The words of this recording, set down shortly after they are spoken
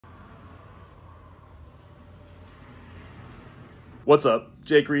What's up?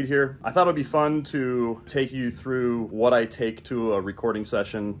 Jake Reed here. I thought it'd be fun to take you through what I take to a recording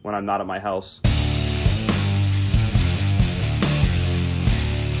session when I'm not at my house.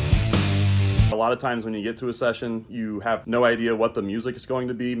 A lot of times when you get to a session, you have no idea what the music is going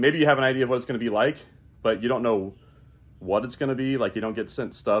to be. Maybe you have an idea of what it's going to be like, but you don't know what it's going to be. Like, you don't get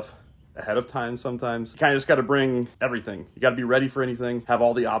sent stuff ahead of time sometimes. You kind of just got to bring everything. You got to be ready for anything, have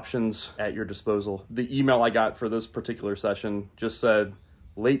all the options at your disposal. The email I got for this particular session just said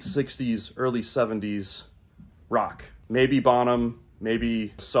late 60s, early 70s rock. Maybe Bonham,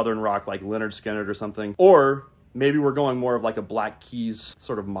 maybe Southern rock like Lynyrd Skynyrd or something. Or maybe we're going more of like a Black Keys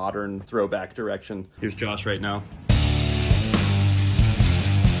sort of modern throwback direction. Here's Josh right now.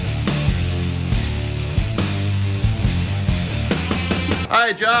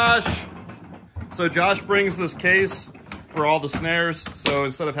 Hi, Josh. So Josh brings this case for all the snares. So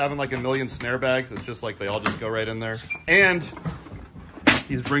instead of having like a million snare bags, it's just like they all just go right in there. And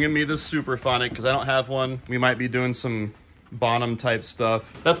he's bringing me this Superphonic because I don't have one. We might be doing some Bonham type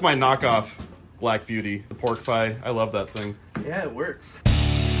stuff. That's my knockoff Black Beauty, the pork pie. I love that thing. Yeah, it works.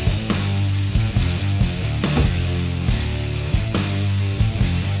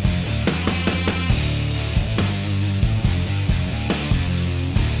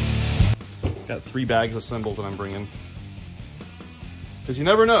 Got 3 bags of cymbals that I'm bringing. Because you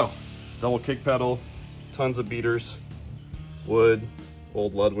never know. Double kick pedal, tons of beaters, wood,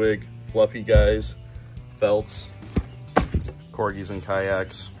 old Ludwig, fluffy guys, felts, corgis and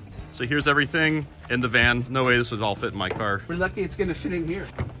kayaks. So here's everything in the van. No way this would all fit in my car. We're lucky it's gonna fit in here.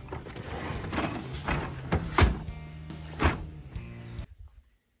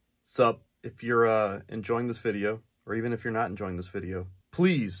 Sup, if you're enjoying this video, or even if you're not enjoying this video,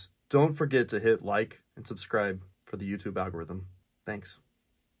 please don't forget to hit like and subscribe for the YouTube algorithm. Thanks.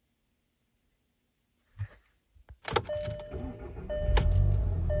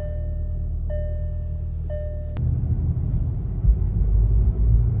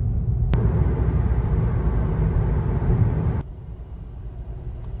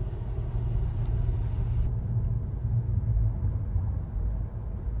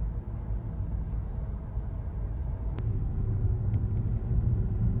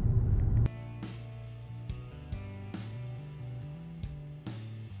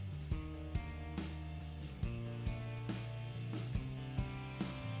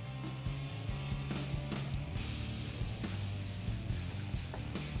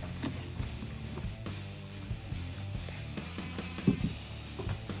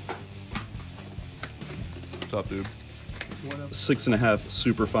 Top dude. 6.5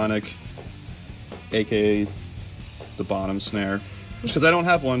 Superphonic, aka the Bonham snare. Because I don't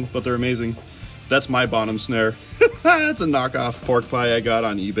have one, but they're amazing. That's my Bonham snare. It's a knockoff pork pie I got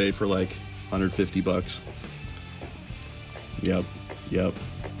on eBay for like 150 bucks. Yep.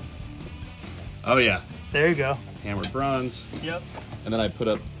 Oh yeah. There you go. Hammered bronze. Yep. And then I put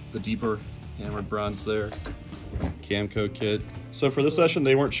up the deeper hammered bronze there. Camco kit. So for this session,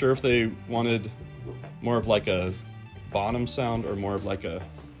 they weren't sure if they wanted more of like a Bonham sound or more of like a,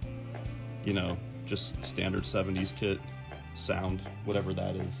 you know, just standard 70s kit sound, whatever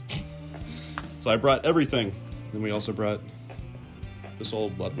that is. So I brought everything. Then we also brought this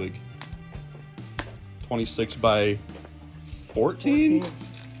old Ludwig. 26 by 14?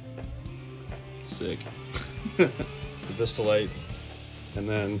 Sick. The Vistalite. And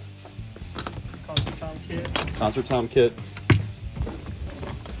then Concert Tom kit.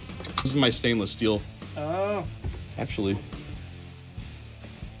 This is my stainless steel. Oh. Actually.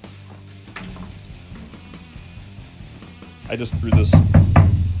 I just threw this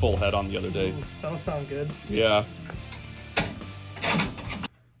full head on the other day. Ooh, that'll sound good. Yeah.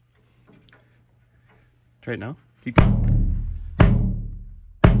 Try it now. Keep going.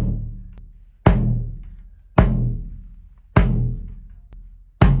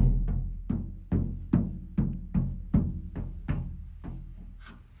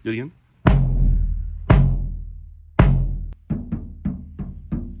 Do it again.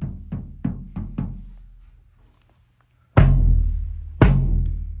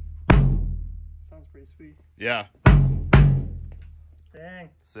 Sounds pretty sweet. Yeah. Dang.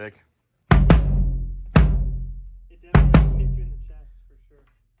 Sick. It definitely hits you in the chest for sure.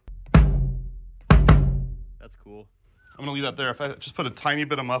 That's cool. I'm gonna leave that there. If I just put a tiny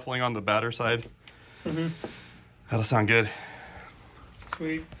bit of muffling on the batter side, that'll sound good.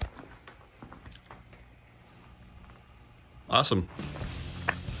 Sweet. Awesome.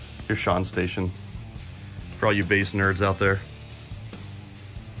 Here's Sean's station for all you bass nerds out there.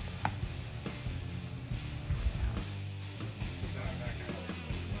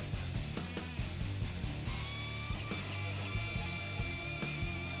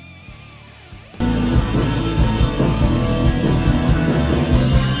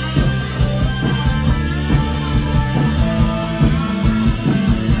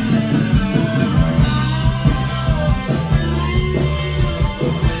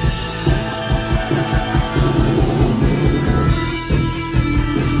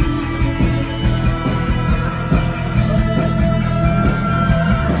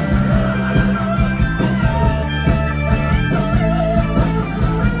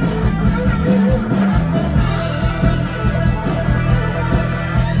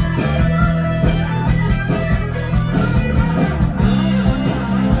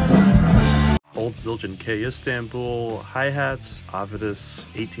 Zildjian K Istanbul, hi-hats, Avidus,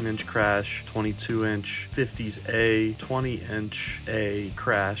 18-inch crash, 22-inch, 50s A, 20-inch A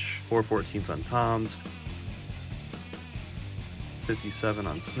crash, 4/14 on toms, 57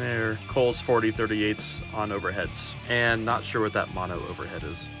 on snare, Cole's 40/38 on overheads, and not sure what that mono overhead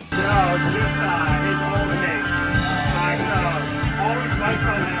is. No, it's just his old take. Always lights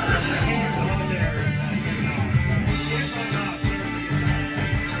on that. He's on there.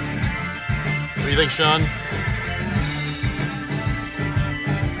 What do you think, Sean?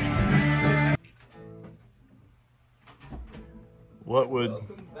 What would...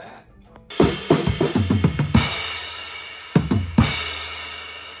 Welcome back.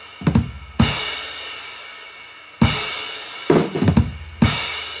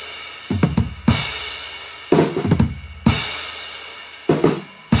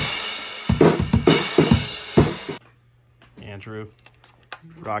 Andrew,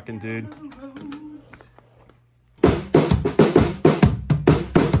 rockin' dude.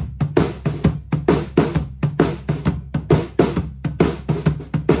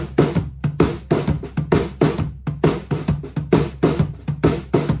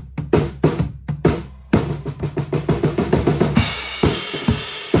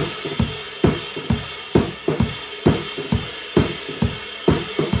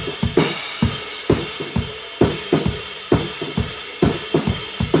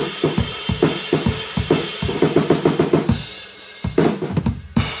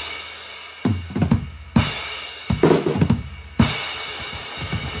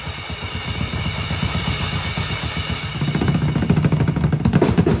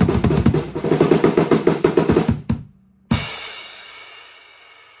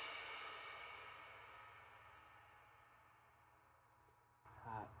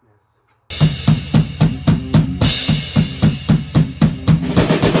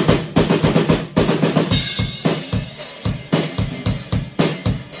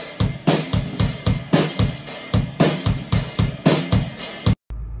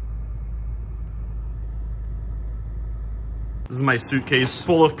 This is my suitcase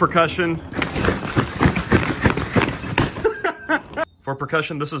full of percussion. For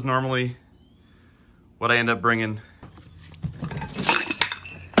percussion, this is normally what I end up bringing.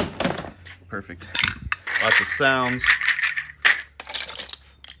 Perfect. Lots of sounds.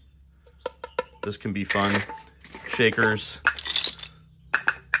 This can be fun. Shakers,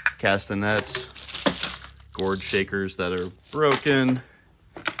 castanets, gourd shakers that are broken,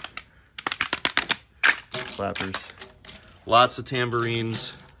 clappers. Lots of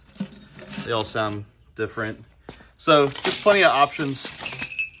tambourines. They all sound different. So just plenty of options.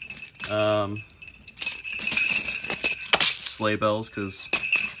 Sleigh bells, because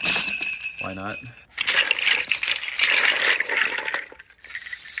why not?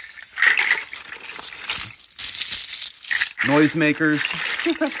 Noisemakers.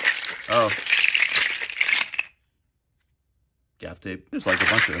 Oh. Gaff tape. There's like a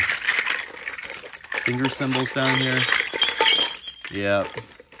bunch of finger cymbals down here. Yeah.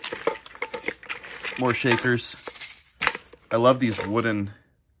 More shakers. I love these wooden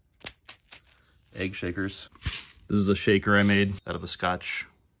egg shakers. This is a shaker I made out of a Scotch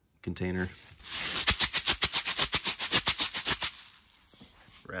container.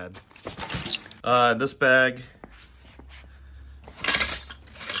 Rad. This bag,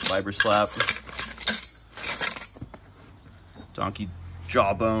 fiber slap, donkey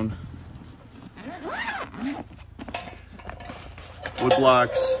jawbone, wood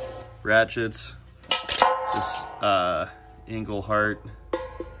blocks, ratchets, this angle heart.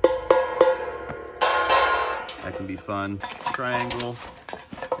 That can be fun. Triangle,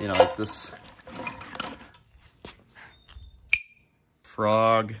 you know, like this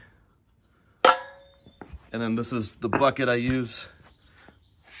frog. And then this is the bucket I use.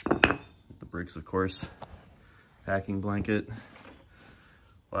 The bricks, of course. Packing blanket.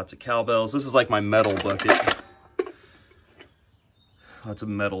 Lots of cowbells. This is like my metal bucket. Lots of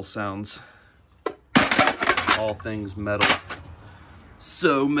metal sounds. All things metal.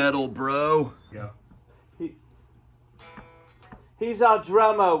 So metal, bro. Yeah. He's our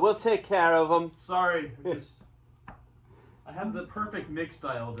drummer. We'll take care of him. Sorry, I have the perfect mix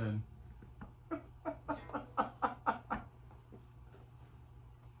dialed in.